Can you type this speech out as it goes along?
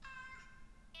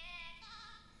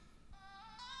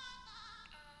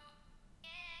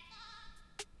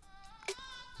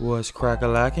What's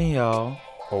crack-a-lacking, y'all?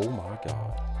 Oh my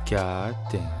god. God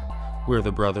damn. We're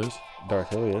the brothers, Darth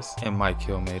Hilius, and Mike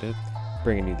Hill made it.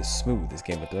 bringing you the smoothest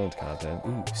Game of Thrones content.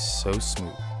 Ooh, so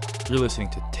smooth. You're listening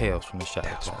to Tales from the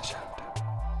Shadow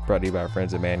Tower. Brought to you by our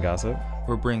friends at Man Gossip.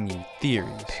 We're bringing you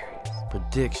theories,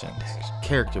 predictions,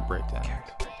 character breakdowns.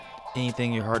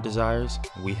 Anything your heart desires,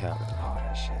 we have it. Oh,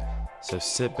 that shit. So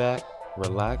sit back,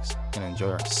 relax, and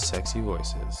enjoy our sexy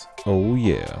voices. Oh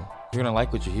yeah. You're gonna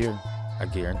like what you hear, I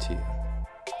guarantee you.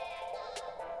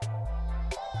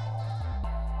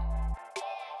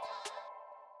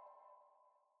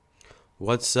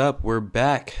 What's up? We're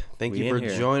back. Thank We you for in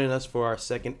here. joining us for our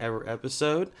second ever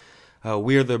episode.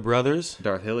 We're the brothers,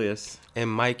 Darth Hilius. and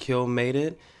Mike Hill made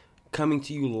it. Coming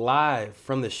to you live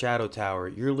from the Shadow Tower.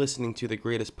 You're listening to the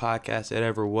greatest podcast that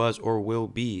ever was or will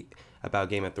be about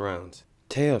Game of Thrones.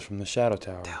 Tales from the Shadow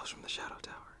Tower. Tales from the Shadow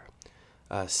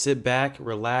Tower. Sit back,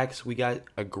 relax. We got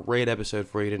a great episode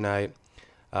for you tonight.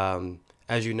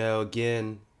 As you know,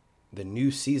 again, the new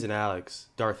season, Alex,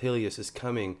 Darth Hilius, is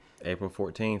coming April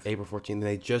 14th. April 14th.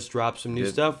 They just dropped some new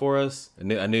Good. stuff for us. A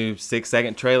new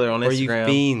 6-second trailer on For you Instagram.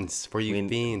 fiends. For you I mean,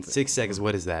 fiends. 6 seconds.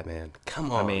 What is that, man? Come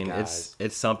on, I mean, guys.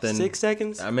 it's something. 6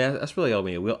 seconds? I mean, that's really all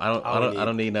we need. I need.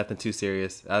 don't need nothing too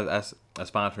serious. That's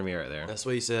fine for me right there. That's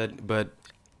what he said. But,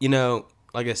 you know,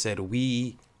 like I said,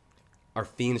 we are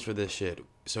fiends for this shit.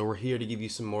 So we're here to give you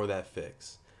some more of that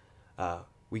fix.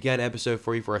 We got an episode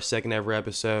for you for our second ever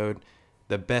episode.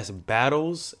 The best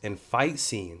battles and fight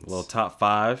scenes. Little top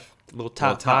 5. Little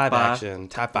top five action.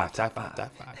 Top five.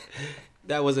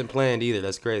 That wasn't planned either.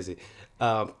 That's crazy.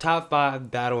 Top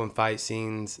 5 battle and fight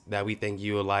scenes that we think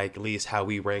you will like, at least how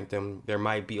we ranked them. There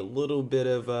might be a little bit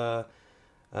of,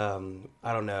 I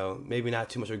don't know, maybe not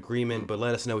too much agreement, but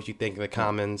let us know what you think in the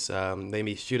comments.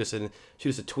 Maybe shoot us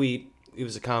a tweet. Leave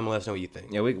us a comment. Let us know what you think.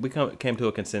 Yeah, we came to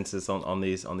a consensus on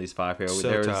these 5 here.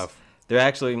 So tough. They're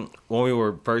actually, when we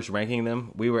were first ranking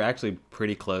them, we were actually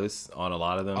pretty close on a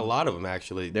lot of them. A lot of them,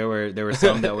 actually. There were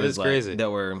some that was It's like crazy. that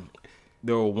were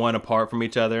one apart from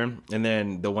each other, and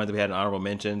then the ones that we had in honorable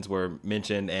mentions were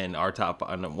mentioned, and our top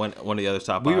one of the other's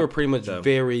top. We 5. were pretty much So,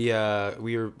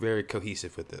 very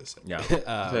cohesive with this. Yeah. We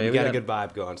So, got a good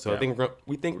vibe going. So I Yeah. think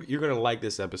we think you're gonna like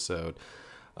this episode.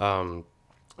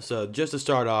 So just to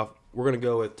start off, we're gonna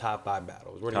go with top 5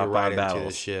 battles. We're gonna Top get right 5 into battles.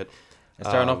 this shit. and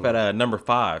starting off at number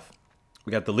 5,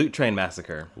 we got the Loot Train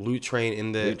Massacre. Loot Train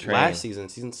in the Loot Train. last season,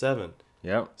 season 7.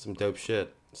 Yep. Some dope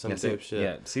shit. Some dope shit.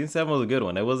 Yeah, season 7 was a good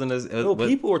one. It wasn't as No, but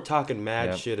people were talking mad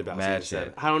Yeah, shit about mad season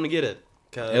 7. shit. I don't get it.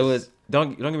 'Cause it was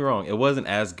don't get me wrong. It wasn't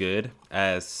as good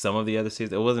as some of the other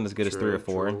seasons. It wasn't as good as 3 or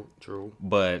 4. True.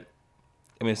 But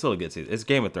I mean, it's still a good season. It's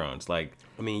Game of Thrones. Like,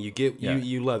 I mean, Yeah.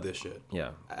 you love this shit. yeah.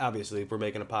 Obviously, if we're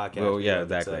making a podcast. Well, we yeah,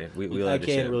 love it, exactly. so We I love this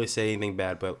can't shit. really say anything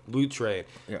bad, but Loot Train.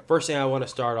 Yeah. First thing I want to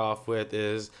start off with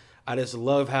is I just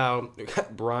love how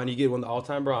Bronn, you get one of the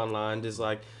all-time Bronn line, just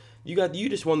like you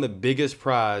just won the biggest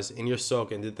prize and you're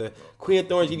sulking. Did the Queen of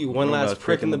Thorns give you one last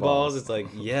prick in the balls? It's like,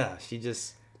 yeah, she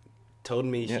just told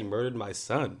me she murdered my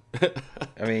son.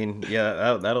 I mean,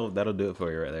 yeah, that'll do it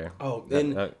for you right there. Oh, That-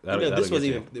 and that- you know, that'll this was get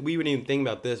you. even we wouldn't even think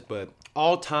about this, but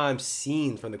all-time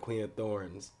scene from the Queen of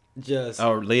Thorns, just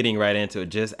Oh, leading right into it,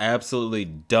 just absolutely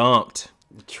dumped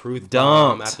truth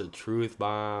bomb dumped. after truth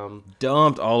bomb.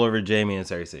 all over Jamie and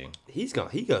Cersei. He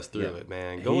goes through Yeah. it,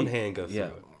 man. Golden Hand goes Yeah,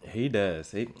 through it. he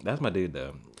does. That's my dude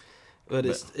though. But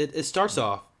it starts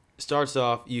off.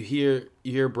 You hear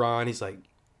Bronn. He's like,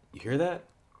 you hear that?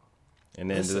 And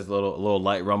then Listen. this little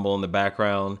light rumble in the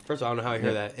background, First of all, I don't know how I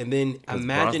hear that. And then Bronn's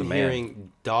imagine the man.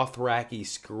 hearing Dothraki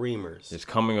screamers. just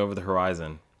coming over the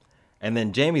horizon, and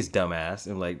then Jamie's dumbass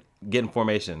and like getting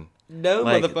formation. No,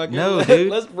 Like, motherfucker. no, dude.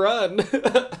 Let's run.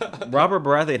 Robert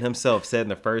Baratheon himself said in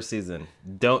the first season,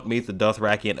 "Don't meet the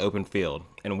Dothraki in open field."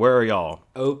 And where are y'all?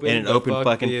 Open in an the open fuck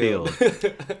fucking field.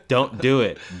 field. Don't do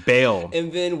it. Bail.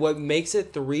 And then what makes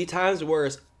it 3 times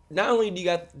worse? Not only do you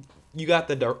got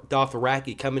the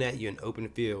Dothraki coming at you in open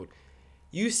field,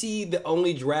 you see the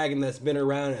only dragon that's been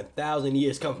around in 1,000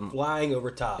 years come flying over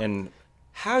top. And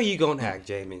How are you gonna act,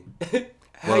 Jamie?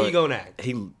 How well, you gonna act?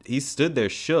 he stood there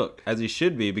shook as he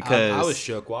should be because I was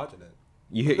shook watching it.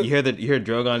 you hear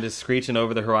Drogon just screeching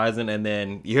over the horizon, and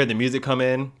then you hear the music come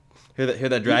in, hear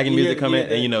that dragon music come in,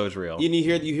 and you know it's real. And you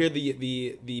hear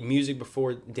the music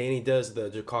before Dany does the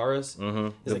Dracarys. Mm-hmm.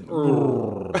 It's like,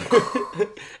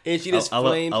 "Urgh." And she just I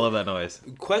flames. love that noise.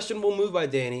 Questionable move by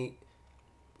Dany.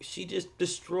 She just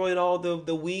destroyed all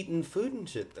the wheat and food and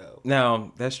shit, though.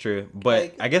 Now that's true, but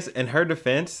Like- I guess in her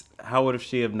defense, how would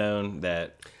she have known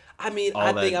that? I mean, All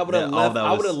I that- think I would have that- all left. that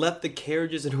I would have was- left the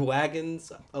carriages and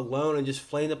wagons alone and just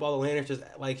flamed up all the lanterns just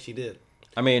like she did.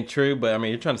 I mean, true, but I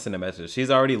mean, you're trying to send a message.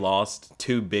 She's already lost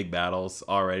 2 big battles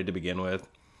already to begin with,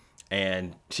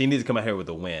 and she needs to come out here with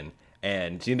a win.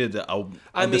 And she needed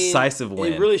a decisive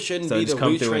win. It really shouldn't be the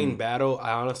Loot Train and, battle.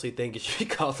 I honestly think it should be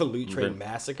called the Loot Train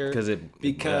Massacre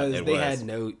because they had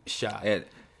no shot. It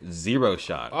had 0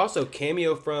 shot. Also,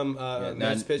 cameo from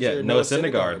Mets pitcher Noah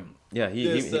Syndergaard. Yeah,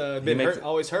 he's been hurt,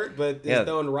 always hurt, but he's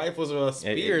throwing rifles with a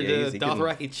spear to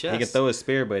Dothraki chest. He can throw a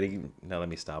spear, but let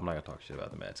me stop. I'm not gonna talk shit about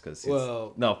the Mets because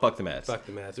fuck the Mets. Fuck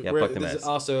the Mets. Yeah, fuck the Mets.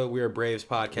 Also, we're a Braves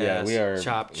podcast. Yeah, we are.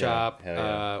 Chop.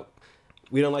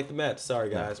 We don't like the Mets, sorry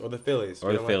guys, or the Phillies,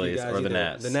 or the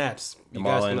Nats. The Nats, the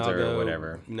Marlins, or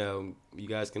whatever. No, you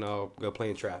guys can all go play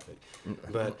in traffic.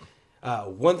 But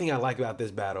one thing I like about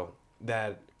this battle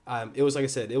that it was like I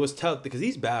said, it was tough because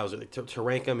these battles are like, to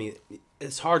rank. I mean,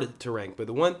 it's hard to rank, but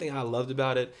the one thing I loved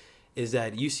about it is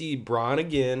that you see Braun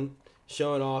again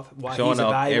showing off why he's a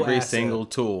valuable every asset. Single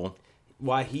tool.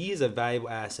 Why he's a valuable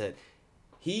asset.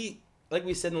 Like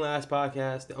we said in the last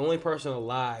podcast, the only person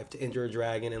alive to injure a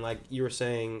dragon, and like you were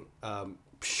saying,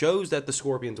 shows that the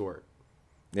Scorpions work.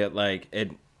 Yeah, like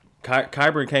it.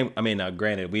 Qyburn came. I mean, now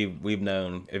granted, we've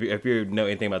known if you know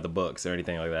anything about the books or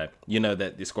anything like that, you know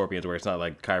that the Scorpions work. It's not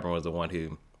like Qyburn was the one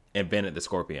who invented the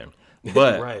Scorpion,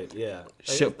 but right, yeah,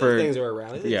 things are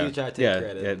around.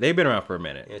 Yeah, they've been around for a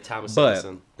minute. Yeah, Thomas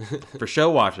Edison. For show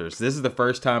watchers, this is the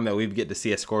first time that we get to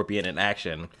see a Scorpion in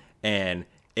action, and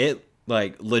it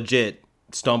like legit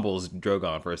stumbles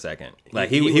Drogon for a second. Like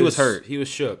he was hurt. He was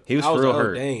shook. He was for real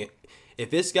hurt. Dang it. If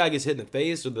this guy gets hit in the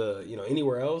face or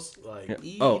anywhere else, like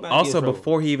also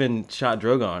before he even shot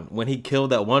Drogon, when he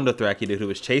killed that one Dothraki dude who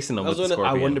was chasing him with the Scorpion.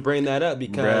 I wanted to bring that up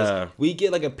because we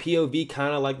get like a POV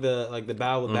kind of like the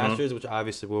Battle of Bastards, which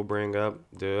obviously we'll bring up.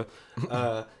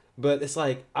 But it's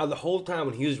like the whole time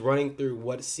when he was running through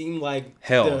what seemed like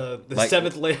hell, the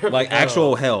seventh layer of like hell,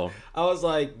 actual hell. I was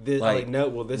like, this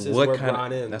is where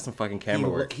Braun ends. That's some fucking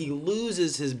camera work. He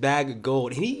loses his bag of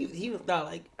gold, and he was not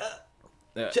like,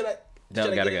 should I?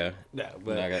 No, gotta go. No,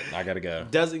 but I gotta go.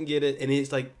 Doesn't get it, and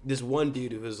it's like this one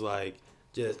dude who was like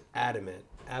just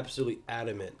absolutely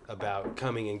adamant about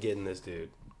coming and getting this dude.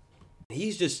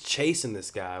 He's just chasing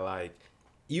this guy like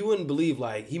you wouldn't believe.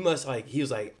 Like he was like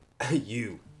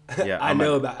you. Yeah, I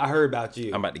heard about you.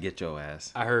 I'm about to get your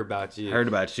ass. I heard about you.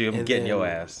 I'm getting your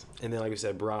ass. And then, like we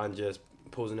said, Braun just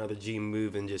pulls another G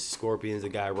move and just scorpions the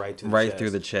guy right through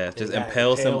the chest. Just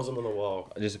impales him on the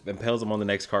wall. Just impales him on the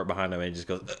next cart behind him, and he just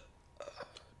goes.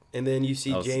 And then you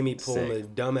see Jamie pulling the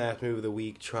dumbass move of the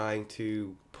week, trying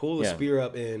to pull the spear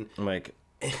up and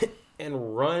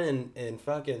and run and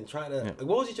fucking try to. Like,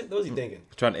 what was he thinking?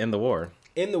 Trying to end the war.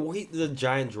 In the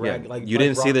giant dragon, you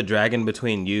didn't see the dragon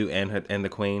between you and the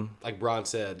queen. Like Braun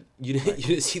said, you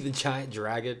didn't see the giant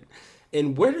dragon.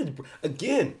 And where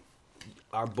did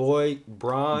our boy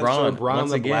Braun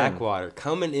the Blackwater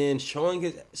coming in,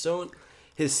 showing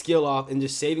his skill off and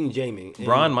just saving Jamie. And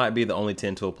Braun might be the only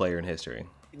 10-tool player in history.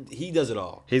 He does it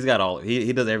all. He's got all.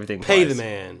 He does everything. Pay the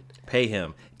man. Pay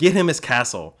him. Get him his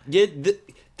castle.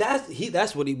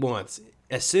 That's what he wants.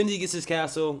 As soon as he gets his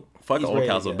castle, fuck old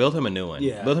castle. Build him a new one.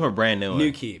 Yeah. Build him a brand new one.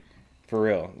 New keep. For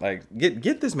real. Like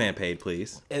get this man paid,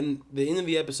 please. And the end of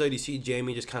the episode, you see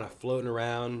Jamie just kind of floating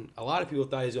around. A lot of people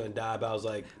thought he was going to die, but I was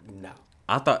like, no.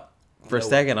 I thought for a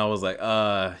second I was like,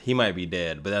 he might be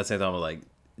dead. But at the same time, I was like,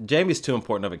 Jamie's too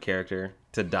important of a character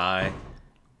to die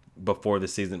before the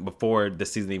season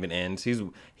even ends.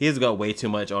 He has got way too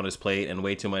much on his plate and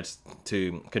way too much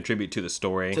to contribute to the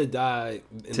story to die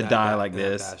like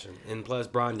this. Fashion. And plus,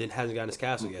 Braun hasn't gotten his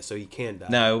castle yet, so he can die.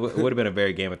 No, it would have been a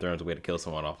very Game of Thrones way to kill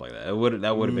someone off like that.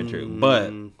 That would have been true.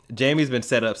 But Jamie's been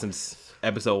set up since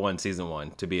episode 1, season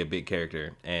 1, to be a big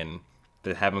character, and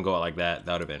to have him go out like that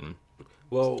would have been.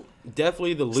 Well,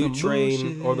 definitely the Loot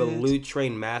Train or the Loot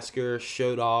Train Massacre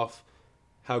showed off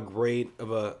how great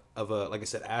of a like I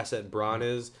said asset Braun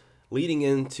is, leading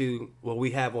into what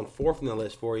we have on 4th on the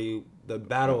list for you. The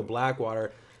Battle of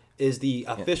Blackwater is the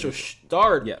official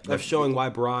start of showing why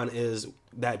Braun is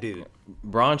that dude.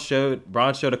 Braun showed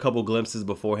a couple glimpses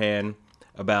beforehand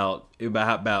about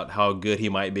how good he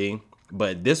might be,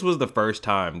 but this was the first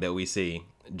time that we see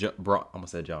Braun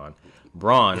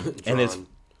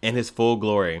in his full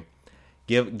glory.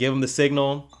 Give him the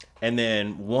signal, and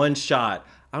then one shot.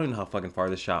 I don't even know how fucking far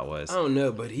this shot was. I don't know,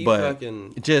 but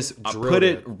fucking just put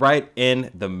it right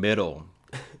in the middle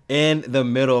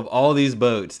of all these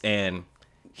boats, and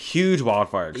huge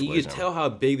wildfire explosion. You can tell how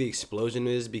big the explosion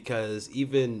is because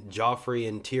even Joffrey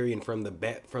and Tyrion from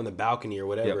the balcony or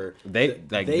whatever, they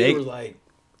were like,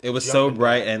 it was so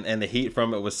bright, and the heat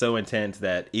from it was so intense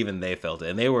that even they felt it,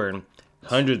 and they were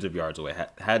hundreds of yards away.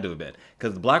 Had to have been,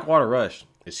 because the Blackwater Rush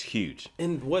is huge.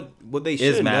 And what they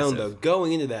should have known though,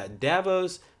 going into that,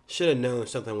 Davos should have known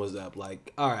something was up.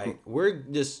 Like, all right, we're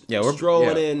just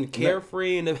strolling in,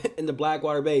 carefree in the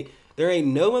Blackwater Bay. There ain't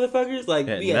no motherfuckers. Like,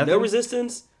 we had no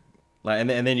resistance. Like,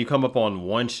 and then you come up on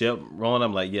one ship rolling.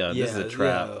 I'm like, this is a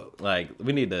trap. Yeah. Like,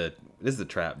 this is a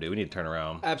trap, dude. We need to turn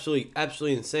around. Absolutely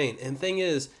insane. And the thing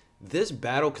is, this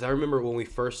battle, because I remember when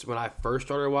I first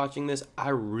started watching this, I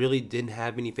really didn't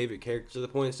have any favorite characters at the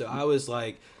point. So I was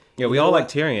like, yeah, we all like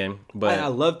Tyrion, but I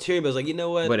love Tyrion, but I was like, you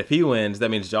know what? But if he wins,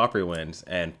 that means Joffrey wins,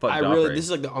 and fuck Joffrey. This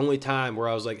is like the only time where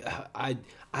I was like, I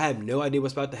have no idea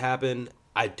what's about to happen.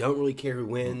 I don't really care who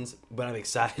wins, but I'm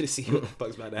excited to see what the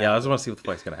fuck's about to happen. Yeah, I just want to see what the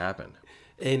fuck's gonna happen.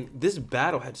 And this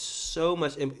battle had so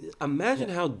much. Imagine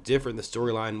how different the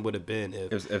storyline would have been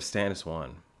if Stannis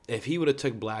won. If he would have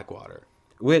took Blackwater,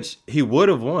 which he would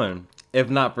have won if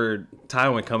not for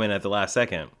Tywin coming at the last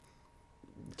second.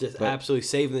 Absolutely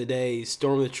saving the day,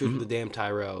 storming the truth with the damn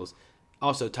Tyrells.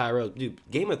 Also, Tyrell, dude,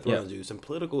 Game of Thrones, dude, some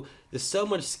political. There's so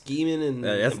much scheming and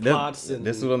plots.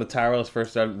 This is when the Tyrells first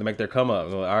started to make their come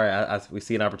up. Like, all right, we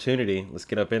see an opportunity. Let's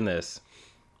get up in this.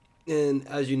 And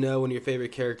as you know, one of your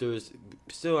favorite characters,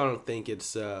 still, I don't think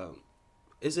it's.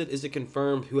 Is it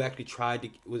confirmed who actually tried to?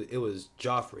 It was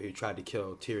Joffrey who tried to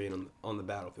kill Tyrion on the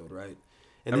battlefield, right?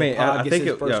 And I think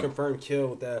his first confirmed kill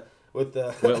with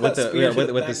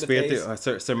the spear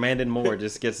through. Sir Mandon Moore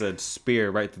just gets a spear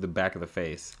right through the back of the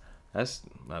face. That's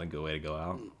not a good way to go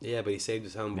out. Yeah, but he saved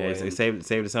his homeboy. Yeah, he saved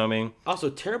his homie. Also,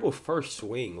 terrible first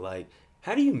swing. Like,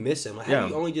 how do you miss him? Like, how do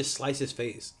you only just slice his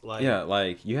face? Like,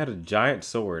 like you had a giant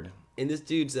sword, and this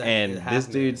dude's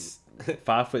 5'6",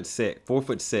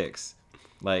 4'6".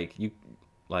 Like you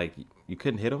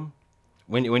couldn't hit him.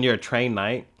 When you're a trained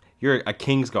knight, you're a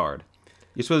Kingsguard.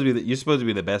 You're supposed to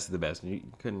be the best of the best. You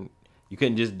couldn't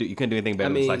do anything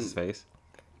better than slice his face.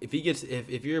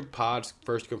 If your Pod's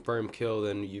first confirmed kill,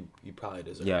 then you probably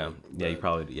deserve it. You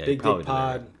probably Big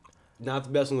Pod, not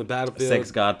the best on the battlefield. Sex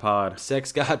God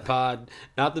Pod,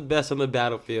 not the best on the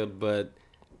battlefield, but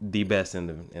the best in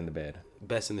the bed.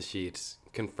 Best in the sheets.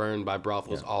 Confirmed by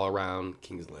brothels all around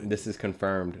King's Landing. This is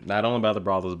confirmed not only by the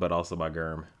brothels but also by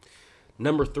Gurm.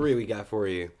 Number 3 we got for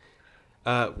you.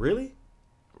 Really?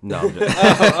 No, I'm just...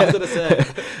 I was gonna say.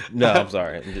 No, I'm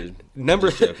sorry. Just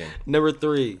joking. Number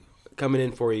 3 coming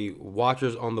in for you.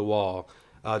 Watchers on the Wall,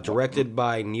 directed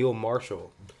by Neil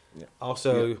Marshall. Yeah.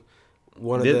 Also,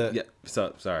 one of the. Yeah.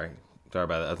 Sorry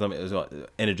about that. Let me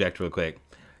interject real quick.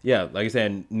 Yeah, like you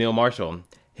said, Neil Marshall.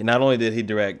 Not only did he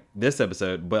direct this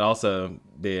episode, but also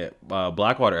the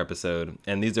Blackwater episode.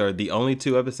 And these are the only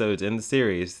 2 episodes in the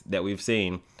series that we've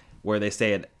seen where they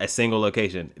stay at a single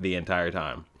location the entire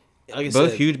time. Like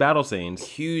Both huge battle scenes.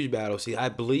 I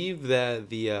believe that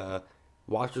the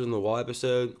Watchers on the Wall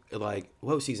episode, like,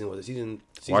 what season was it? Season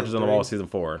Watchers 3? on the Wall, season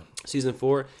 4. Season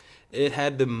 4. It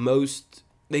had the most...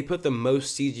 They put the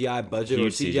most CGI budget or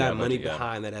CGI money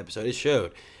behind that episode. It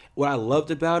showed. What I loved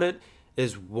about it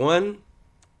is, one...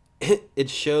 It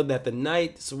showed that the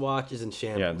Night's Watch is in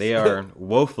shambles. Yeah, they are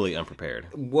woefully unprepared.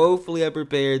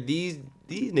 These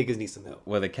niggas need some help.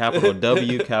 With a capital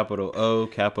W, capital O,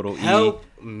 capital E. Help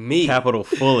me. Capital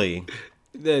fully.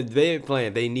 They ain't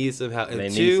playing. They need some help. They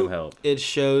need some help. It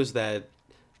shows that,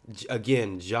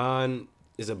 again, Jon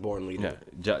is a born leader.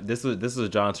 Yeah, this was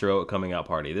Jon's heroic coming out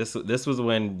party. This was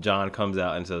when Jon comes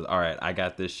out and says, all right, I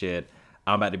got this shit.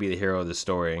 I'm about to be the hero of the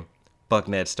story. Fuck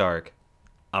Ned Stark.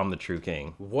 I'm the true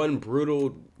king. One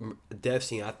brutal death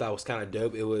scene I thought was kind of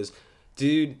dope. It was,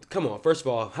 dude, come on. First of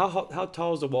all, how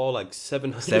tall is the wall? Like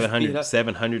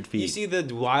 700 feet. You see the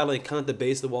Wildling come at the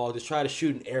base of the wall, just try to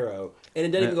shoot an arrow, and it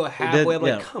doesn't even go halfway. I'm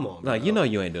like, come on, bro. Like, you know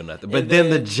you ain't doing nothing. But then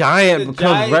the giant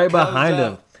comes right behind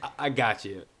him. I got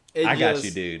you. I got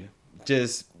you, dude.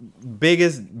 Just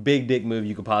biggest big dick move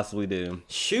you could possibly do.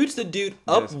 Shoots the dude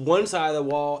up one side of the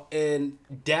wall and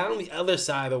down the other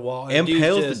side of the wall. And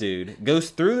impales the dude, goes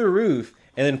through the roof,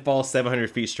 and then falls 700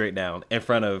 feet straight down in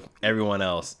front of everyone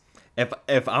else.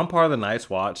 If I'm part of the Night's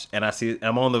Watch and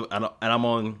I'm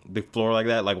on the floor like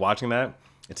that, like watching that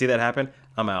and see that happen,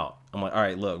 I'm out. I'm like, all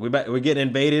right, look, we're getting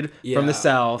invaded from the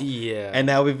south. Yeah. And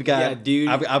now we've got, dude.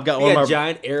 I've got one of my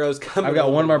giant arrows coming. I've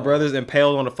got one of my brothers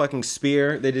impaled on a fucking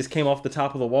spear. They just came off the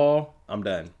top of the wall. I'm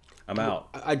done. I'm out.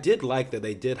 I did like that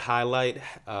they did highlight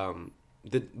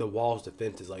the wall's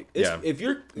defenses. Like, if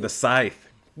you're the scythe,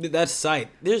 that scythe.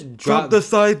 Drop the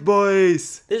scythe,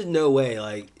 boys. There's no way.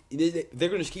 Like, they're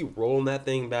gonna just keep rolling that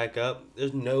thing back up.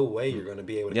 There's no way you're gonna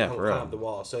be able to climb up the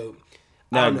wall. So.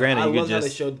 Now, granted, I love how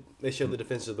they showed the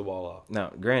defense of the wall off.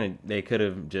 Now, granted, they could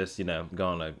have just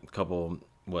gone a couple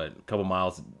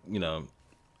miles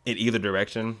in either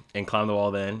direction and climb the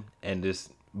wall then and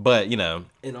just. But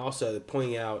and also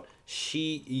pointing out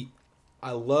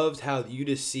I loved how you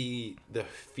just see the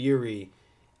fury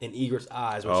in Ygritte's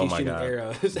eyes when she's shooting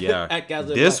arrows. Yeah, at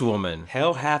Castle this Black. woman.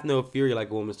 Hell hath no fury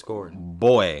like a woman scorned.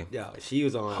 Boy, Yeah, she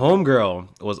was on.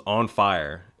 Homegirl was on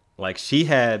fire. Like she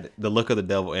had the look of the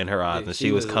devil in her eyes, and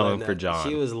she was coming for Jon.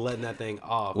 She was letting that thing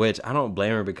off. Which I don't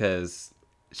blame her because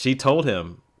she told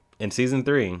him in season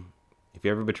 3, "If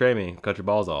you ever betray me, cut your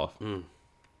balls off." And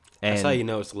that's how you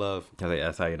know it's love.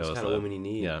 That's how you know it's the kind love. of woman you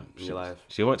need in your life.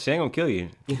 She ain't gonna kill you.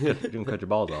 She gonna cut your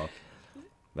balls off.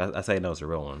 That's how you know it's a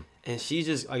real one. And she's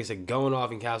just, like I said, going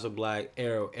off in Castle Black,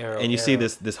 arrow. And you see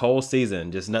this whole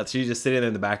season, just nuts. She's just sitting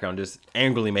in the background, just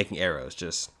angrily making arrows,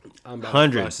 just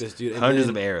hundreds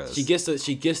of arrows.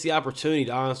 She gets the opportunity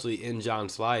to honestly end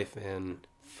Jon's life, and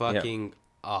fucking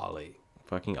Ollie.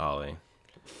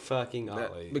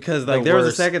 Because like there was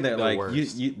a second there, like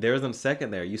there was a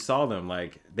second there. You saw them,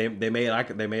 like they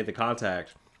made the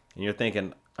contact, and you're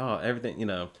thinking, oh, everything,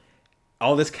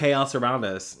 all this chaos around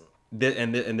us.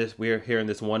 And this we're here in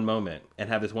this one moment and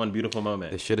have this one beautiful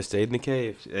moment. They should have stayed in the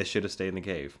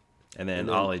cave. And then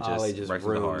Ollie just right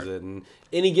from the heart. And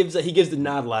he gives the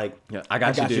nod like, I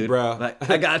got you, dude. Bro. Like,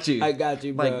 I got you. I got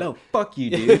you, bro. Like, no, fuck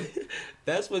you, dude.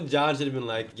 That's what Jon should have been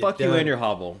like. Fuck you and your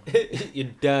hovel. You're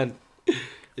done.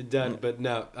 You're done. But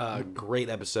no, great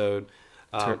episode.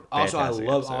 Also, I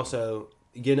love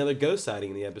you get another ghost sighting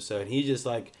in the episode. And he's just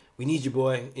like, we need you,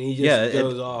 boy. And he just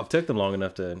goes off. It took them long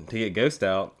enough to get Ghost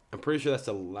out. I'm pretty sure that's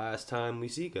the last time we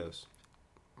see Ghost.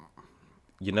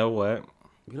 You know what?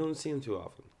 We don't see him too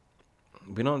often.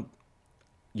 We don't.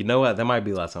 You know what? That might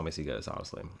be the last time we see Ghost,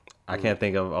 honestly. I can't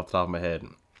think of off the top of my head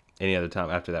any other time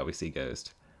after that we see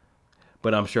Ghost.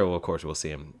 But I'm sure, of course, we'll see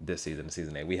him this season,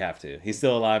 season 8. We have to. He's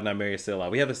still alive. Nymeria still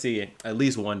alive. We have to see at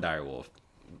least one direwolf.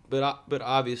 But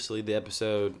obviously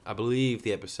I believe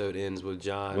the episode ends with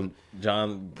Jon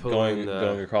going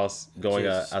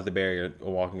out the barrier,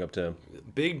 walking up to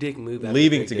big dick move,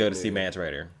 leaving to go to see Mance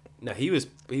Rayder. No, he was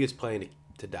playing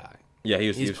to die. Yeah, he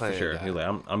was for sure. He was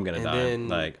like, I'm gonna die. Then,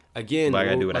 like again, I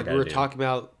gotta do what I like gotta we were do. talking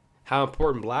about how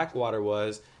important Blackwater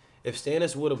was. If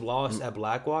Stannis would have lost at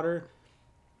Blackwater,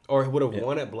 or would have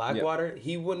won at Blackwater,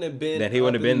 he wouldn't have been. Then he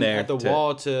wouldn't have been there at the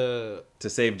wall to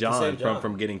save Jon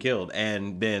from getting killed,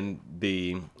 and then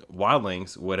the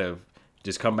wildlings would have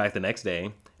just come back the next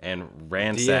day and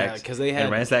ransacked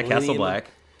Castle Black.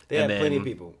 They had plenty of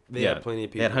people. They had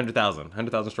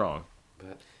 100,000 strong.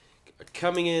 But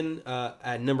coming in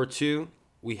at number 2,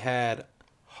 we had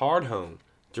Hardhome,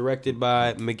 directed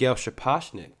by Miguel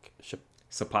Sapochnik.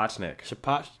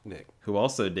 Who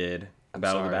also did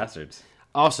Battle of the Bastards.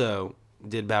 Also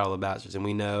did Battle of the Bastards, and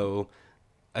we know,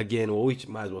 again, we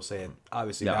might as well say it.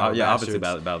 Obviously, obviously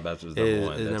Battle of the Bastards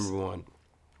is number one.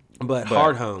 But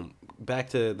Hardhome, back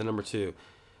to the number 2.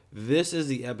 This is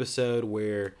the episode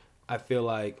where I feel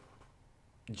like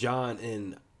Jon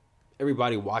and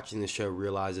everybody watching the show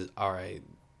realizes, all right,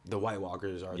 the White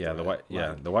Walkers are the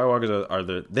White Walkers are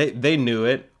they knew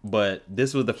it, but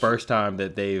this was the first time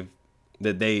that the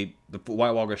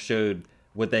White Walkers showed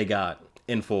what they got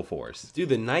in full force. Dude,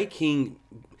 the Night King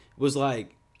was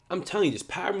like, I'm telling you, just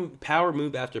power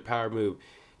move after power move.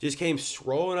 Just came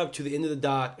strolling up to the end of the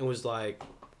dock and was like,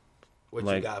 what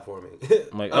you got for me?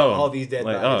 I'm like, all these dead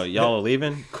bodies. Oh, y'all are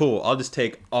leaving? Cool. I'll just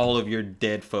take all of your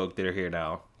dead folk that are here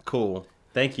now. Cool.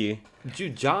 Thank you.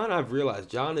 Dude, Jon, I've realized,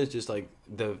 Jon is just like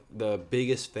the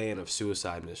biggest fan of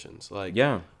suicide missions. Like,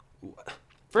 yeah.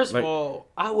 First of all,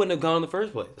 I wouldn't have gone in the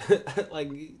first place.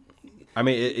 Like, I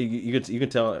mean, you can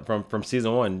tell from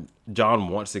season 1, Jon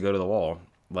wants to go to the wall.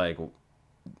 Like,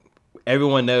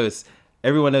 everyone knows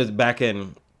back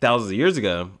in thousands of years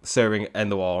ago, serving at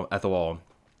the wall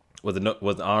was an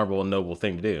honorable and noble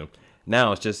thing to do.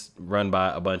 Now it's just run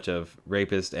by a bunch of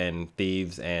rapists and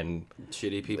thieves and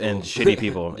shitty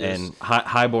people and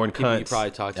highborn cunts. You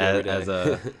probably talk to every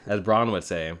day. as Bronn would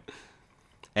say.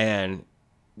 And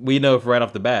we know right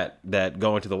off the bat that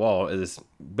going to the wall is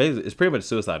basically it's pretty much a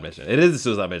suicide mission. It is a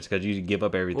suicide mission because you give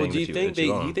up everything. Well, do you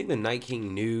think the Night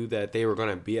King knew that they were going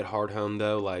to be at Hardhome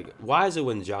though? Like, why is it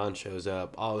when Jon shows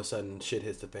up, all of a sudden shit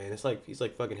hits the fan? It's like he's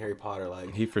like fucking Harry Potter. Like,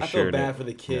 I feel bad for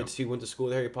the kids who went to school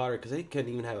with Harry Potter because they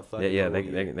couldn't even have a fucking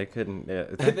they couldn't. Yeah,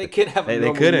 they couldn't have a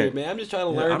normal year, man. I'm just trying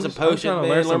to learn some potions,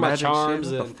 man. Learn my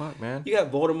charms. What the fuck, man? You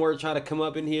got Voldemort trying to come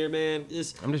up in here, man.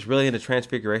 I'm just really into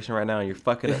Transfiguration right now, and you're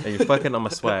fucking on my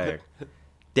swag.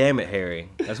 Damn it, Harry.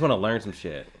 I just want to learn some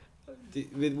shit.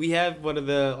 We have one of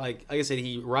the, like I said,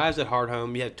 he arrives at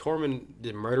Hardhome. You have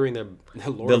Tormund murdering the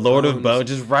Lord of Bones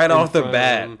just right off the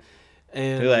bat.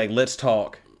 And they're like, let's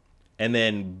talk. And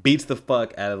then beats the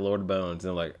fuck out of the Lord of Bones.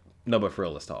 And like, No, but for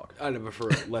real, let's talk. I know, but for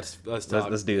let's talk.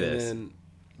 Let's do this. And then,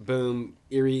 boom,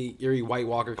 eerie White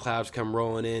Walker clouds come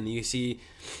rolling in. You see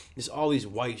just all these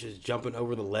whites just jumping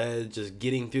over the ledge, just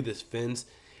getting through this fence.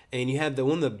 And you have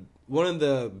one of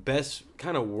the best,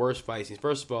 kind of worst fight scenes.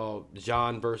 First of all,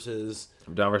 John versus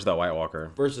that White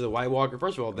Walker. Versus the White Walker.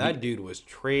 First of all, that dude was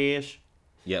trash.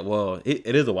 Yeah, well,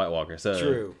 it is a White Walker, so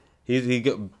true. He's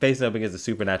facing up against a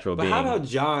supernatural being. But how about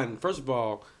John? First of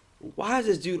all, why is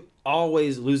this dude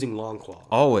always losing Long Claw?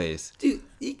 Always, dude.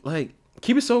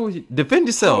 Keep it so. Defend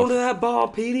yourself. Hold that ball,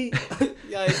 Petey.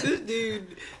 Like this dude.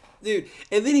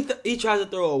 And then he tries to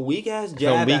throw a weak ass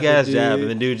jab. And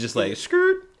the dude just like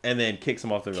skirt, and then kicks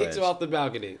him off the Kicks him off the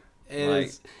balcony, and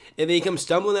then he comes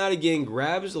stumbling out again,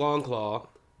 grabs Long Claw,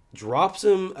 drops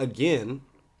him again,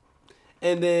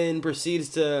 and then proceeds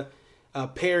to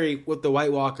parry with the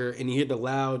White Walker, and you hear the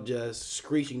loud, just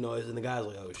screeching noise, and the guy's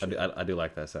like, "Oh shit!" I do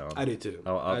like that sound. I do too.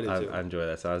 I enjoy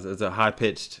that sound. It's a high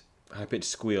pitched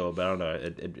squeal, but I don't know.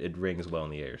 It rings well in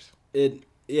the ears.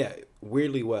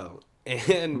 Weirdly well.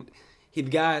 And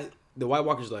the White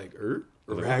Walker's like,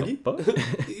 Raggy?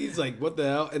 He's like, what the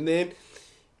hell? And then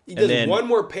he does one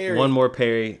more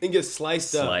parry. And gets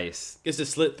sliced up. Gets a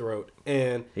slit throat.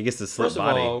 And he gets the slit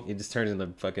body. He just turns into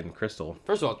fucking crystal.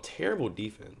 First of all, terrible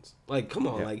defense. Like, come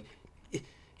on. Yeah. Like,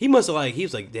 he must have he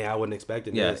was like, damn, I wasn't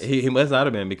expecting this. Yeah, he must not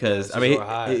have been because,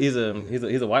 he's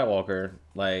a White Walker.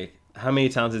 Like, how many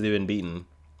times has he been beaten?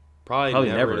 Probably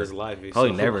never in his life.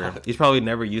 Probably never. He's probably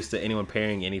never used to anyone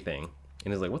parrying anything.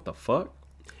 And he's like, what the fuck?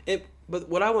 But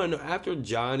what I want to know, after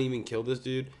John even killed this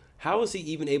dude, how was he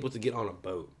even able to get on a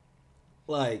boat?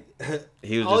 Like,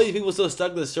 these people still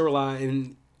stuck to the shoreline.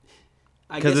 And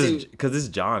because it's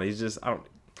John. He's just,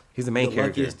 he's the main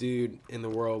character. The luckiest dude in the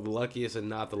world. The luckiest and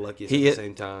not the luckiest at the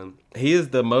same time. He is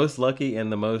the most lucky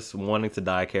and the most wanting to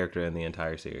die character in the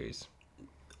entire series.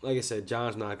 Like I said,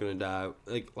 John's not going to die.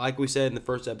 Like we said in the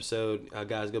first episode,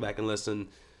 guys, go back and listen.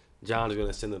 John's going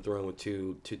to ascend the throne with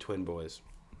two twin boys,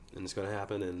 and it's going to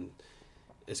happen, and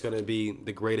it's going to be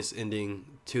the greatest ending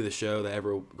to the show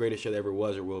greatest show that ever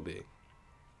was or will be.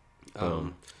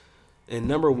 And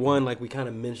number one, like we kind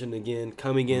of mentioned again,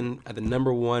 coming in at the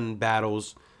number one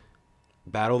battles,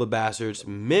 Battle of the Bastards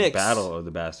mixed. Battle of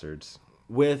the Bastards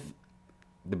with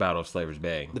the Battle of Slaver's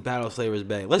Bay. The Battle of Slaver's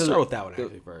Bay. Let's start with that one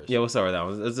actually first. Yeah, we'll start with that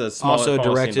one. It's a small, also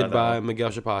directed by Miguel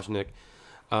Sapochnik.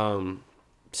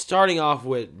 Starting off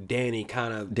with Danny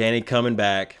coming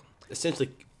back.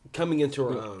 Essentially coming into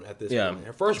her own at this point.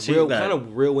 Her first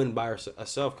real win by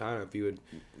herself, kind of, if you would.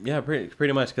 Yeah,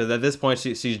 pretty much, because at this point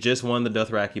she's just won the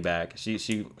Dothraki back.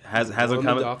 She hasn't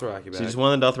come. She just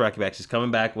won the Dothraki back. She's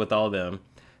coming back with all them.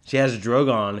 She has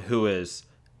Drogon, who is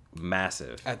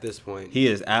massive at this point. He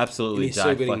is absolutely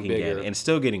fucking bigger and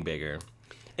still getting bigger.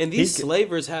 And these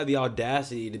slavers have the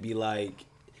audacity to be like,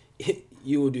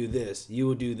 you will do this, you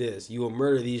will do this, you will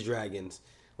murder these dragons.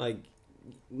 Like,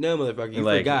 no, motherfucker, you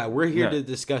forgot. We're here to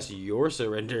discuss your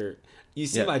surrender. You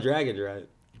see my dragons, right?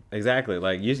 Exactly.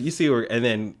 Like, you see where, and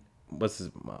then, I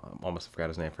almost forgot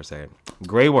his name for a second.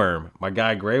 Grey Worm, my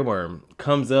guy Grey Worm,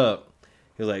 comes up.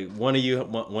 He's like, one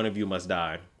of you must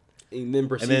die. And then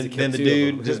the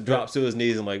dude just drops to his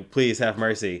knees and like, please have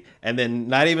mercy. And then,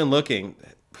 not even looking,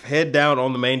 head down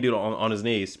on the main dude on his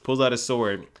knees, pulls out his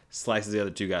sword, slices the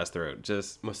other two guys' throat.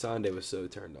 Just Missandei was so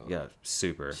turned on. Yeah,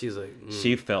 super. She's like,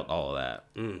 she felt all of that.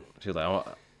 She was like, I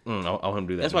want him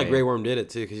to do that. That's why Grey Worm did it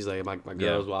too, because he's like, my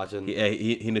girl's watching.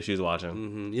 He knew she was watching.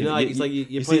 Mm-hmm. You know,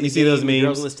 you see those memes.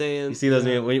 Girls in the stands. You see those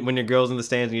memes when your girl's in the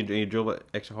stands and you drill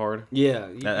extra hard. Yeah,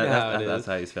 that's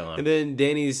how he's feeling. And then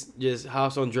Danny's just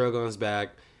hops on Drogon's back,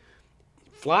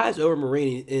 flies over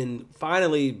Meereen, and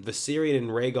finally Viserion and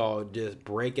Rhaegal just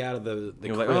break out of the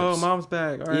crypts. Like, oh, mom's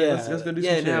back. All right, let's go do some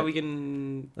shit. Yeah, now we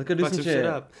can let's go do some shit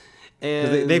up.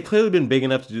 And they've clearly been big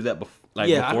enough to do that before.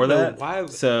 Before that, why?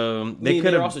 So they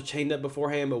could have also chained up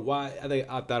beforehand. But why?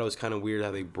 I thought it was kind of weird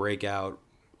how they break out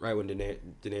right when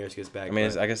Daenerys gets back. I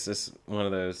mean, I guess it's one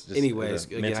of those. Just anyways,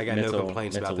 again, I got no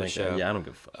complaints about this show. Yeah, I don't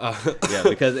give a fuck. Yeah,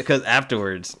 because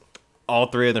afterwards, all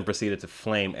three of them proceeded to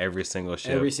flame every single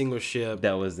ship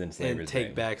that was in Slaver's and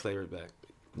take back Slaver's back.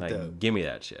 Like, give me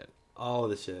that shit. All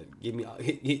the shit. Give me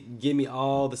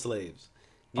all the slaves.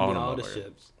 Give me all the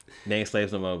ships. They ain't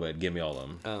slaves no more, but give me all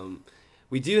of them.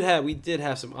 We did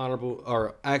have some honorable,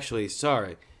 or actually,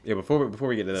 sorry. Yeah, before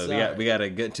we get to those, we gotta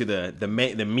get to the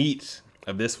meat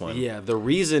of this one. Yeah, the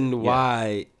reason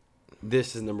why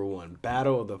this is number one,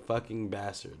 Battle of the fucking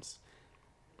Bastards.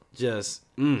 Just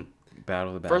Battle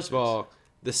of the Bastards. First of all,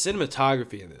 the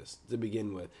cinematography in this to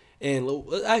begin with, and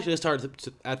actually let's start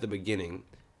at the beginning.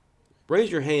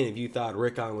 Raise your hand if you thought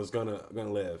Rickon was gonna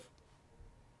live.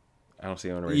 I don't see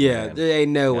him raising Yeah, his hand. there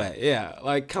ain't no way. Yeah,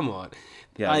 like come on.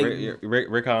 Yeah, like,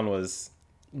 Rickon was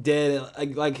dead.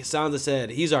 Like Sansa said,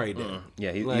 he's already dead.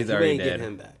 Yeah, like, he's already ain't dead. Getting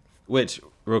him back. Which,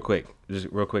 real quick,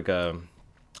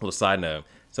 little side note.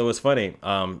 So what's funny,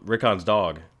 Rickon's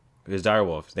dog, his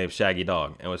direwolf, his name's Shaggy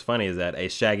Dog. And what's funny is that a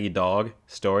Shaggy Dog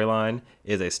storyline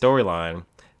is a storyline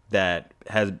that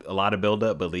has a lot of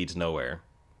buildup but leads nowhere.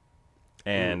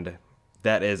 And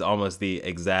that is almost the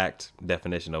exact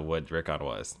definition of what Rickon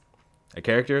was. A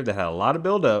character that had a lot of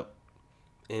buildup,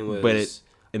 And was,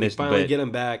 but they finally get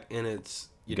him back, and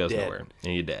you're goes dead. nowhere,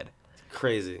 and you're dead.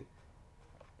 Crazy.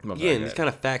 Again, these kind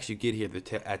of facts you get here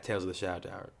at Tales of the Shadow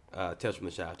Tower. Tales from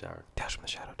the Shadow Tower. Tales from the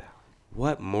Shadow Tower.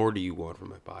 What more do you want from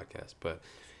my podcast? But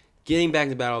getting back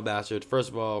to Battle of Bastards, first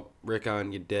of all,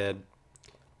 Rickon, you're dead.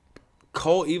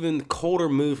 Even colder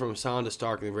move from Sansa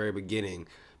Stark in the very beginning,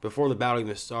 before the battle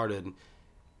even started.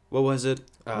 What was it?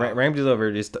 Ramsay's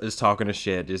over just talking to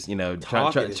shit, just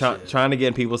trying to get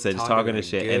in people's head, just talking to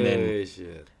shit, and then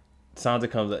Sansa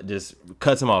comes up, just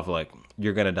cuts him off like,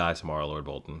 "You're gonna die tomorrow, Lord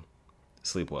Bolton.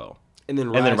 Sleep well." And then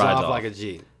rides off like a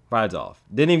G. Rides off.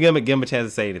 Didn't even give him a chance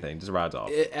to say anything. Just rides off.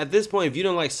 At this point, if you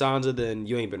don't like Sansa, then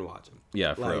you ain't been watching.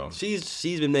 Yeah, for real.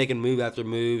 She's been making move after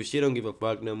move. She don't give a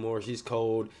fuck no more. She's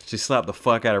cold. She slapped the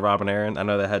fuck out of Robin Arryn. I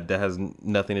know that has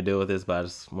nothing to do with this, but I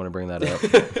just want to bring that up.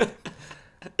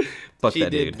 Fuck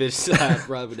that dude. She did bitch slap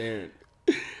Robin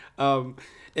Arryn.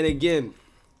 And again,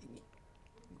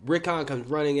 Rickon comes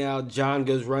running out. Jon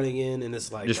goes running in, and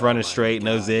it's like just running straight,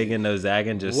 no zigging, no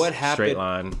zagging, just straight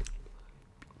line.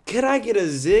 Can I get a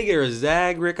zig or a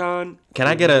zag, Rickon? Can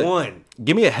I get one?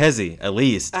 Give me a hezzy at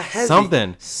least. A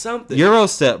hezzy, something. Euro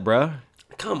step, bro.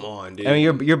 Come on, dude. I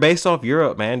mean, you're based off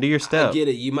Europe, man. Do your step. I get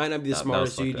it. You might not be the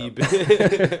smartest dude.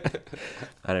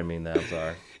 I didn't mean that. I'm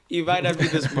sorry. You might not be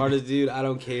the smartest dude. I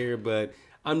don't care, but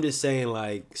I'm just saying,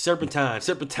 like, serpentine.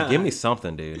 Give me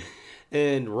something, dude.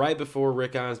 And right before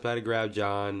Rickon's about to grab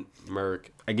Jon,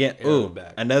 Merc. Again,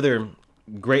 another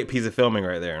great piece of filming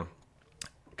right there.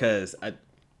 Because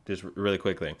just really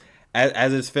quickly,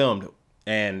 as it's filmed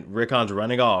and Rickon's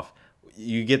running off,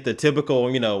 you get the typical,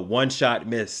 one shot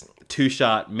miss, two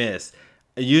shot miss.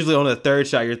 Usually on the third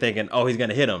shot, you're thinking, oh, he's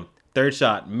gonna hit him. Third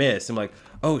shot miss. I'm like,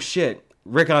 oh shit,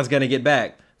 Rickon's gonna get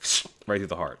back right through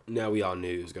the heart. Now we all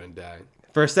knew he was gonna die.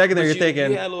 For a second there, you're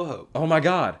thinking, you had a little hope. Oh my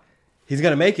god, he's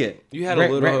gonna make it. You had a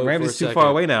little hope. Ramsay's too far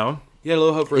away now. You had a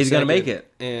little hope for a second. He's gonna make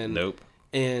it. And nope.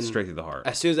 And straight through the heart.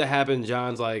 As soon as that happened,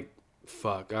 Jon's like,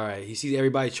 fuck, all right. He sees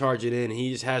everybody charging in, and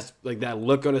he just has like that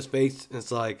look on his face, and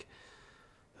it's like,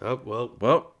 oh,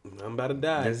 well, I'm about to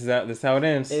die. This is how it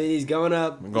ends. And he's going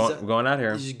up. Going out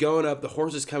here. He's just going up. The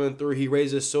horse is coming through. He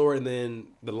raises his sword, and then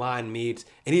the line meets,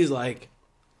 and he's like,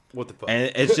 what the fuck? And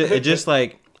it's just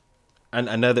like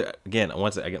another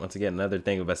once again another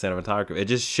thing about cinematography. It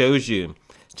just shows you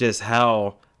just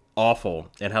how awful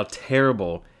and how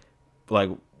terrible like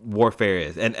warfare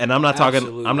is. And I'm not talking.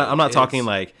 Absolutely. I'm not talking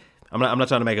like. I'm not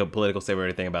trying to make a political statement or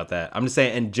anything about that. I'm just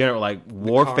saying in general, like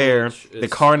warfare, the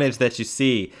carnage that you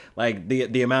see, like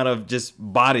the amount of just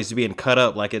bodies being cut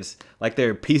up, like it's like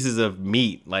they're pieces of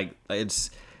meat. Like it's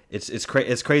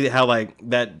crazy how like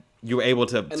that you were able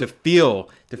to feel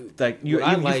like you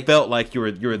felt like you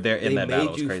were there in that battle.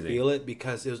 It was crazy. They made you feel it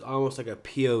because it was almost like a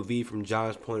POV from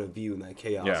Jon's point of view in that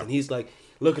chaos, yeah. And he's like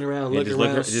looking around,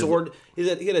 sword. He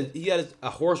had a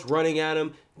horse running at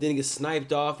him. Then he gets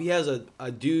sniped off. He has a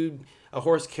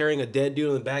horse carrying a dead dude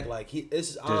on the back. Like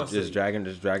this is honestly just dragging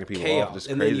people chaos. off. Just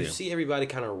and crazy. Then you see everybody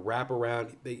kind of wrap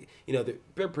around. They're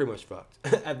pretty much fucked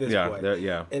at this point.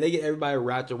 Yeah. And they get everybody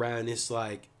wrapped around. It's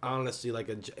like honestly like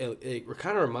it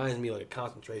kind of reminds me like a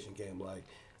concentration camp. Like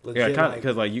legit, yeah,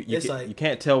 because like you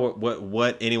can't tell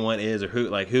what anyone is or who's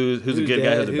a good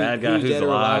guy, who's a bad guy, who's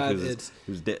alive,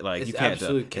 who's dead. Like you can't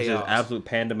tell. Chaos. It's just absolute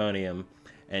pandemonium,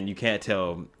 and you can't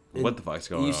tell. What the fuck's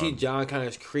going on? You see Jon kind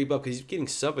of creep up because he's getting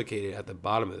suffocated at the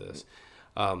bottom of this.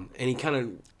 And he kind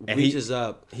of reaches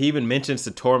up. He even mentions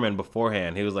to Tormund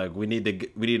beforehand. He was like, "We need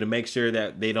to make sure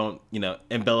that they don't,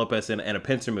 envelop us in a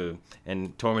pincer move."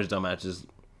 And Tormund's dumbass just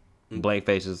blank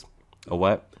faces. A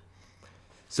what?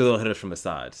 So they'll hit us from the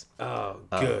sides. Oh,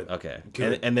 good. Okay.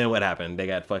 Good. And then what happened? They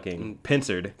got fucking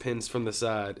pincered. Pins from the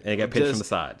side. And they got pinched from the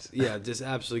sides. Yeah, just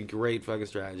absolutely great fucking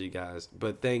strategy, guys.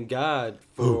 But thank God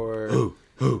for.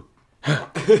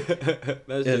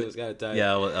 That shit was kind of tight.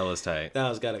 Yeah, that was tight. That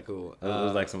was kind of cool. It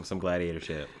was like some gladiator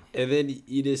shit. And then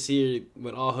you just hear,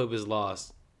 when all hope is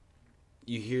lost,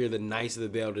 you hear the Knights of the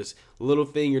Vale just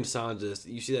Littlefinger and Sansa.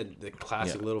 You see the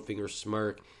classic Littlefinger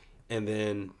smirk, and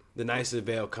then the Knights of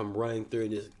the Vale come running through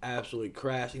and just absolutely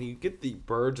crash. And you get the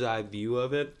bird's eye view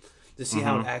of it to see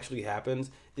how it actually happens.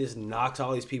 It just knocks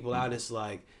all these people out. And it's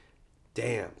like,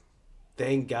 damn,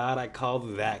 thank God I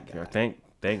called that guy.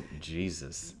 Thank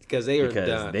Jesus. Because they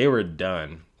were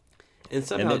done. And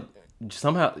somehow,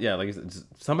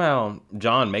 somehow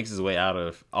John makes his way out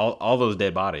of all those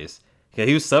dead bodies. Yeah,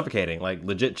 he was suffocating, like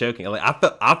legit choking. Like I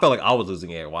felt like I was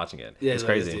losing air watching it. Yeah, it's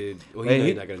crazy. Dude. Well,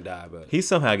 he's not gonna die, but he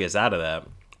somehow gets out of that,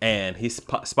 and he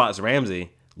spots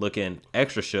Ramsay looking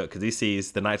extra shook because he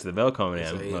sees the Knights of the Vale coming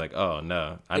in. We're like, oh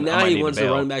no! And now he wants to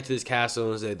run back to this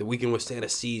castle and say that we can withstand a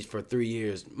siege for 3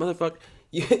 years, motherfucker.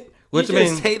 You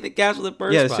should stayed the castle the first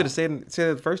time. Yeah, they should have stayed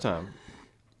it the first time.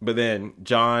 But then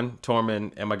John,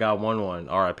 Tormund, and my God, 1-1,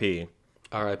 R.I.P.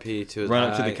 R.I.P. to his run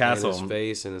up to the castle, and his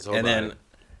face and his whole and body. then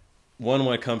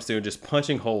 1-1 comes through just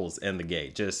punching holes in the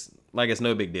gate, just like it's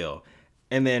no big deal,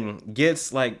 and then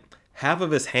gets like half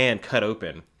of his hand cut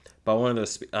open by one of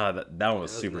those. That one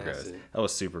was super gross. That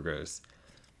was super gross.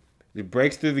 He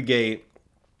breaks through the gate,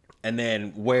 and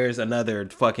then wears another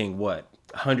fucking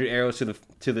 100 arrows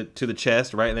to the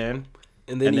chest right then,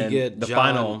 and then you get the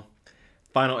John,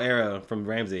 final arrow from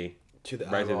Ramsay right through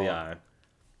the eyeball. eye,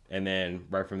 and then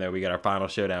right from there we got our final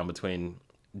showdown between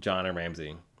John and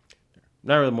Ramsay.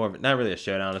 Not really a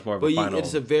showdown. It's more of a final.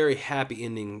 It's a very happy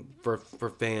ending for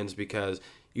fans because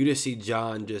you just see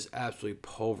John just absolutely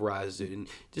pulverize it, and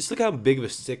just look how big of a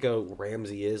sicko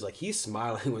Ramsay is. Like he's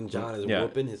smiling when John is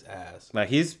whooping his ass. Like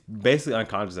he's basically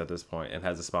unconscious at this point and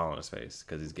has a smile on his face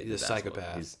because he's getting. He's a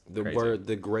psychopath. He's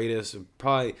the greatest,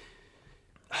 probably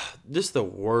just the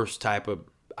worst type of.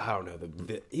 I don't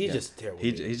know. He's just terrible.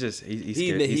 He scares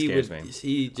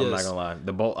me. I'm not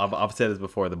gonna lie. I've said this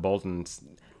before. The Boltons.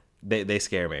 They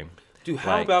scare me. Dude,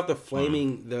 how about the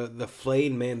flaming, the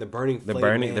flayed man, the burning man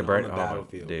on the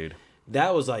battlefield? Dude.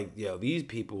 That was like, these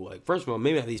people, like, first of all,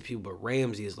 maybe not these people, but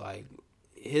Ramsay is like,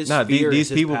 his fear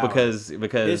these is people his power.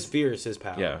 Because his fear is his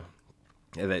power.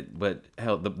 Yeah. But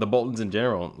hell, the Boltons in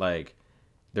general, like,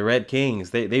 the Red Kings,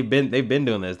 they've been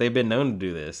doing this. They've been known to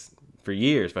do this for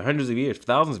years, for hundreds of years, for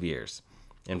thousands of years.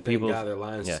 And people, thank God their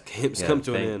lines come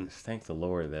to an end. Thank the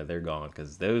Lord that they're gone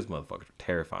because those motherfuckers are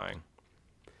terrifying.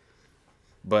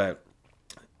 But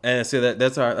and so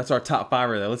that's our top 5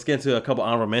 right there. Let's get into a couple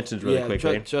honorable mentions really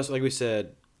quickly. Just like we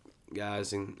said,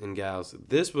 guys and gals,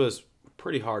 this was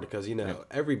pretty hard because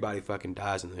everybody fucking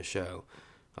dies in this show.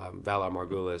 Valar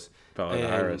Morghulis,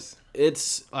 Iris.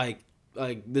 It's like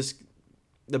this,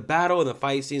 the battle and the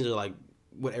fight scenes are like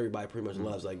what everybody pretty much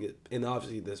loves. Like, and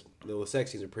obviously the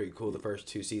sex scenes are pretty cool. The first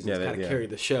 2 seasons kind of carried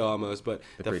the show almost, but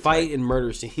the fight and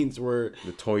murder scenes were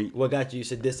what got you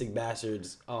sadistic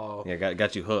bastards. Oh, yeah,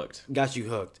 got you hooked. Got you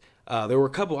hooked. There were a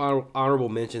couple honorable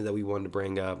mentions that we wanted to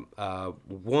bring up.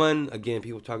 One, again,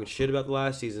 people talking shit about the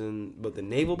last season, but the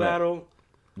naval battle.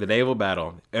 The naval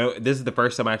battle. This is the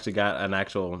first time I actually got an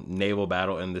actual naval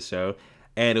battle in the show,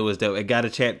 and it was dope. It got a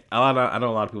chance. I know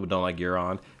a lot of people don't like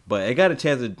Euron, but it got a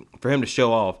chance for him to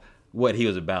show off what he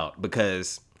was about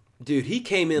because, dude, he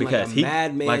came in like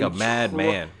a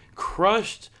madman,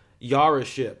 crushed Yara's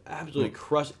ship, absolutely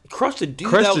crushed the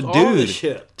dude that was on the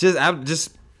ship,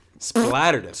 just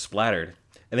splattered him,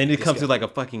 and then he comes through like a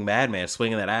fucking madman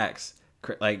swinging that axe,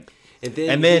 like.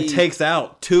 And then takes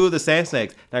out 2 of the Sand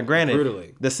Snakes. Now, granted,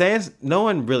 brutally. No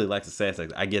one really likes the Sand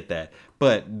Snakes. I get that.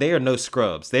 But they are no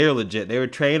scrubs. They are legit. They were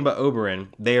trained by Oberyn.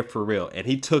 They are for real. And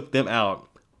he took them out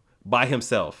by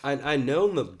himself. I know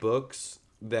in the books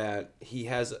that he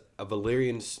has a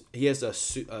Valyrian... He has a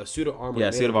suit of armor. Yeah,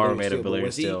 a suit of armor made of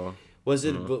Valyrian steel. Was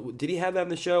it... Did he have that in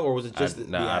the show? Or was it just the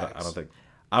axe? I don't think...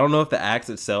 I don't know if the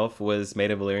axe itself was made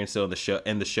of Valyrian steel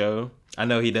in the show. I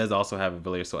know he does also have a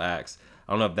Valyrian steel axe.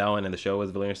 I don't know if that one in the show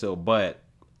was Valyrian steel, but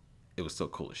it was so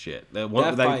cool as shit.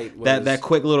 That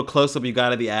quick little close up you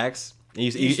got of the axe. And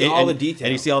you see all the detail.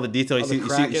 And you see all the detail. You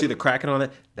see the cracking on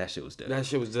it. That shit was dope. That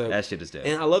shit is dope.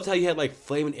 And I loved how you had like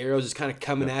flaming arrows just kind of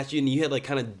coming at you, and you had like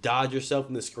kind of dodge yourself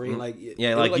from the screen. Like it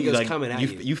was coming at you.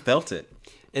 You felt it.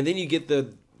 And then you get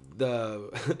the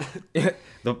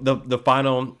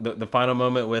final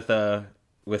moment with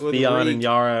Theon and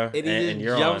Yara and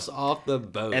Euron jumps off the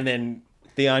boat, and then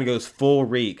Theon goes full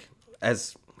reek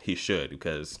as he should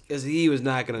because he was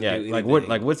not gonna do anything.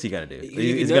 What's he gonna do?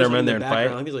 He's gonna run there and fight.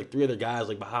 I think there's like 3 other guys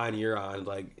like behind Euron.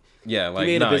 Like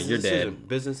you're dead.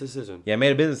 Business decision. Yeah,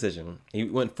 made a business decision. He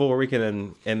went full reek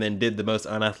and then did the most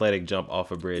unathletic jump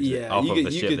off a bridge off of a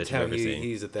ship that you've ever seen.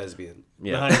 He's a thespian.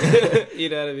 Yeah, you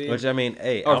know what I mean. Which I mean,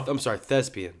 hey, I'm sorry,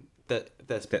 thespian.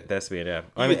 Thespian. Yeah,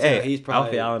 I mean, hey, he's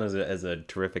probably Alfie Allen is a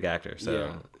terrific actor.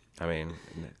 So I mean.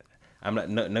 I'm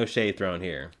not no shade thrown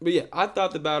here. But yeah, I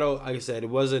thought the battle, like I said, it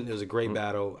was a great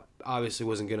battle. Obviously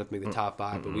wasn't good enough to make the top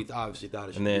 5, but we obviously thought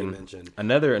it should be mentioned.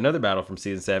 Another battle from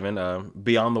season 7,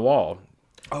 Beyond the Wall.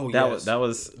 Oh, that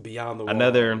was Beyond the Wall.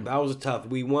 another. That was tough.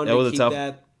 We wanted to keep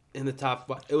that in the top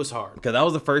 5. It was hard because that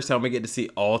was the first time we get to see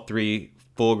all 3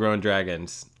 full-grown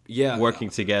dragons. Yeah, working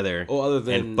together. Well, other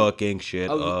than and fucking shit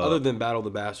up. Other than Battle of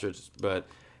the Bastards, but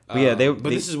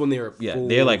this is when they were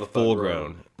they're like full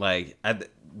grown. Like at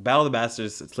Battle of the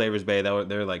Bastards, Slaver's Bay,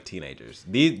 they're like teenagers.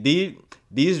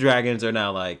 These dragons are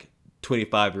now like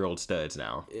 25-year-old studs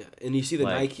now. Yeah, and you see the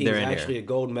Night King is actually a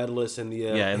gold medalist in the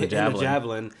in the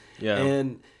javelin. Yeah,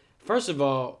 and first of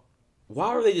all,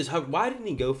 why were they just? Why didn't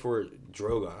he go for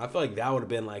Drogon? I feel like that would have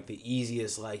been like the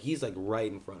easiest. Like he's like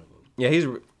right in front of him. Yeah, he's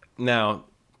now.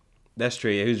 That's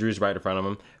true. Yeah, he was right in front of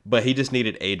him, but he just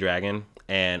needed a dragon,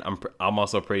 and I'm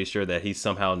also pretty sure that he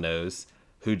somehow knows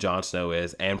who Jon Snow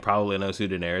is, and probably knows who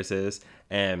Daenerys is.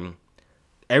 And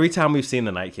every time we've seen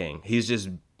the Night King, he's just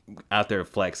out there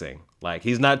flexing. Like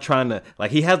he's not trying to.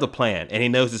 Like he has a plan, and he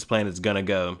knows his plan is gonna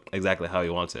go exactly how he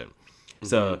wants it.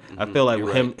 So I feel like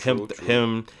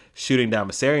him shooting down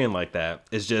Viserion like that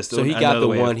is just so he got the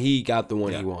one he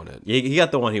wanted. Yeah, he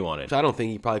got the one he wanted. So I don't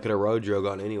think he probably could have rode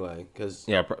Drogon anyway. Cause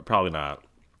probably not.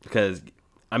 Because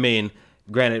I mean,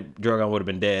 granted, Drogon would have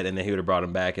been dead, and then he would have brought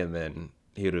him back, and then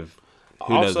he would have.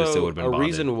 Who knows if still would have been bonded.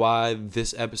 Reason why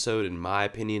this episode, in my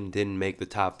opinion, didn't make the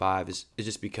top 5 is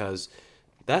just because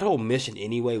that whole mission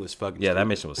anyway was fucking. Yeah, that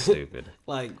mission was stupid.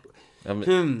 Like.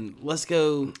 Let's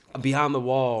go Beyond the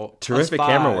Wall. Terrific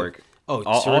camera work. Oh,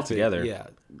 all together. Yeah,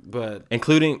 but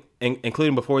including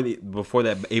before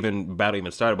that battle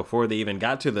even started, before they even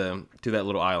got to that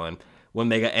little island, when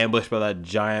they got ambushed by that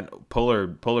giant polar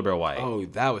bear white. Oh,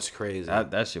 that was crazy.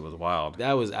 That shit was wild.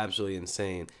 That was absolutely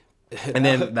insane. And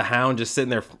then the Hound just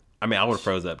sitting there. I mean, I would have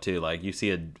froze up too. Like you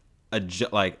see a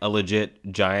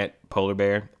legit giant polar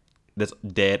bear that's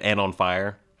dead and on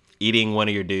fire, eating one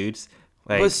of your dudes.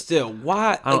 Like, but still,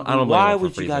 why? Why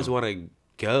would you guys want to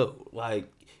go?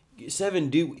 Like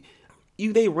 7,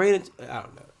 they ran into. I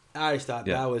don't know. I just thought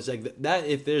that was like that.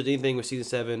 If there's anything with season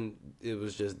 7, it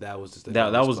was just that was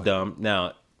dumb.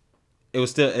 Now, it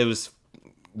was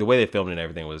the way they filmed it and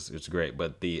everything was great,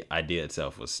 but the idea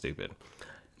itself was stupid.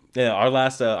 Yeah, our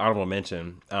last honorable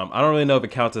mention. I don't really know if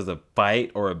it counts as a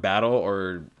fight or a battle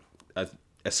or a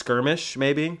skirmish,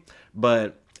 maybe,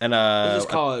 but let's just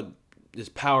call it.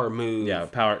 Just power move. Yeah,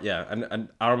 power. Yeah, an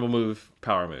honorable move,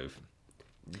 power move.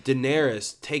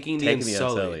 Daenerys taking the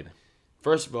Unsullied.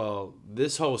 First of all,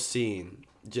 this whole scene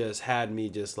just had me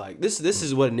just like this. This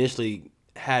is what initially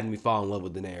had me fall in love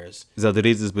with Daenerys.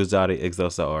 Zaldrizis Buzati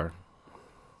Exosaur.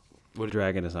 What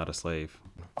dragon is not a slave?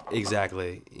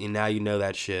 Exactly. And now you know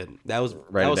that shit. That was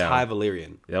High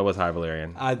Valyrian. That was High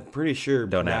Valyrian. I'm pretty sure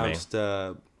pronounced.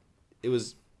 It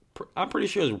was. I'm pretty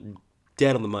sure it was.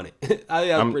 Dead on the money. I think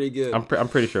that's pretty good. I'm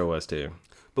pretty sure it was too.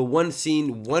 But one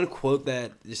scene, one quote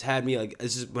that just had me like,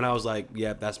 it's just when I was like,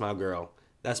 "Yeah, that's my girl,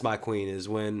 that's my queen." Is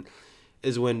when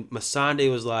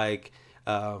Missandei was like,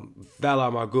 "Valar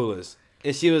Morghulis,"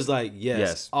 and she was like,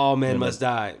 "Yes, all men must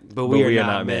die, but we are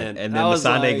not men." And then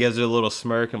Missandei gives her a little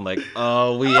smirk. I'm like,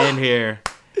 "Oh, we in here,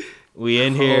 we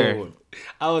in here."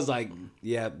 I was like,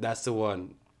 "Yeah, that's the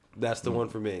one. That's the one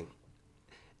for me."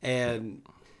 And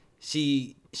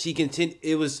she continued.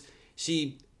 It was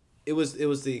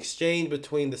the exchange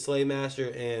between the slave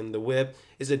master and the whip.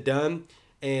 Is it done?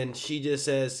 And she just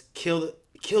says, "Kill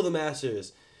the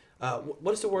masters."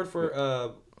 What is the word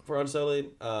for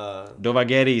Unsullied?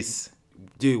 Dovageris.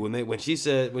 Dude, when she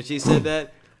said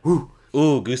that, ooh,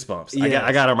 goosebumps. Yes.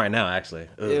 I got them right now. Actually,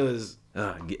 ugh. It was.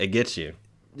 It gets you.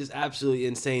 Just absolutely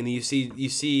insane. You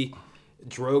see.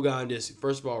 Drogon just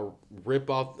first of all rip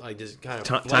off like just kind of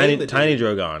tiny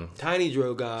Drogon. Tiny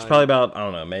Drogon. It's probably about, I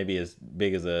don't know, maybe as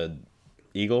big as a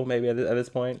eagle maybe at this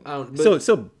point.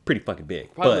 Still pretty fucking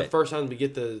big. Probably the first time we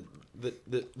get the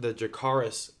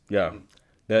Dracarys. Yeah.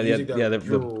 It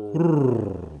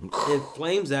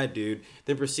flames that dude.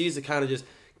 Then proceeds to kind of just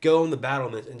go on the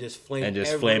battlements and just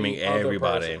flaming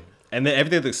everybody. And then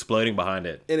everything's exploding behind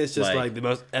it. And it's just like the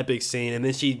most epic scene. And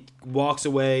then she walks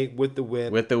away with the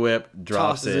whip.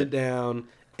 Drops tosses it down.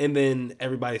 And then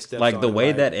everybody steps on it. Like the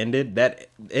way that ended,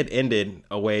 it ended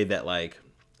a way that like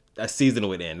a season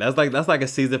would end. That's like a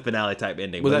season finale type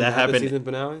ending. Was that happened? Season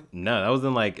finale? No, that was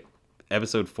in like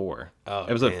episode 4.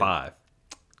 Episode 5.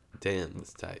 Damn,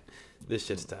 that's tight. This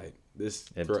shit's tight. This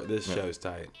show's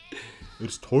tight.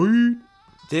 It's tight.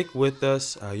 Stick with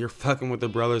us. You're fucking with the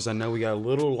brothers. I know we got a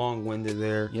little long-winded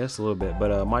there. Yes, a little bit.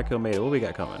 But Michael made it. What we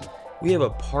got coming? We have a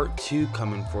part 2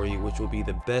 coming for you, which will be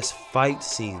the best fight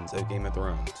scenes of Game of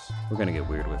Thrones. We're gonna get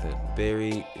weird with it.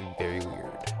 Very, very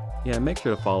weird. Yeah, make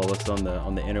sure to follow us on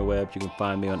the interwebs. You can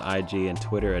find me on IG and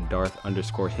Twitter at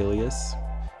Darth_Hilius.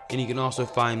 And you can also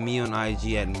find me on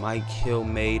IG at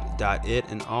mikehillmade.it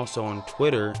and also on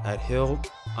Twitter at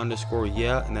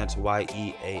hill_yeah, and that's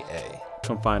YEAA.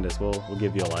 Come find us. We'll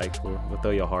give you a like. We'll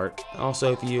throw you a heart.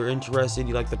 Also, if you're interested,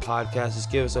 you like the podcast,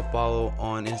 just give us a follow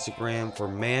on Instagram for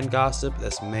Man Gossip.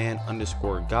 That's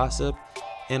man_gossip.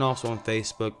 And also on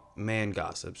Facebook, Man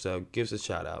Gossip. So give us a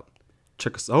shout out.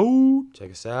 Check us out.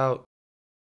 Check us out.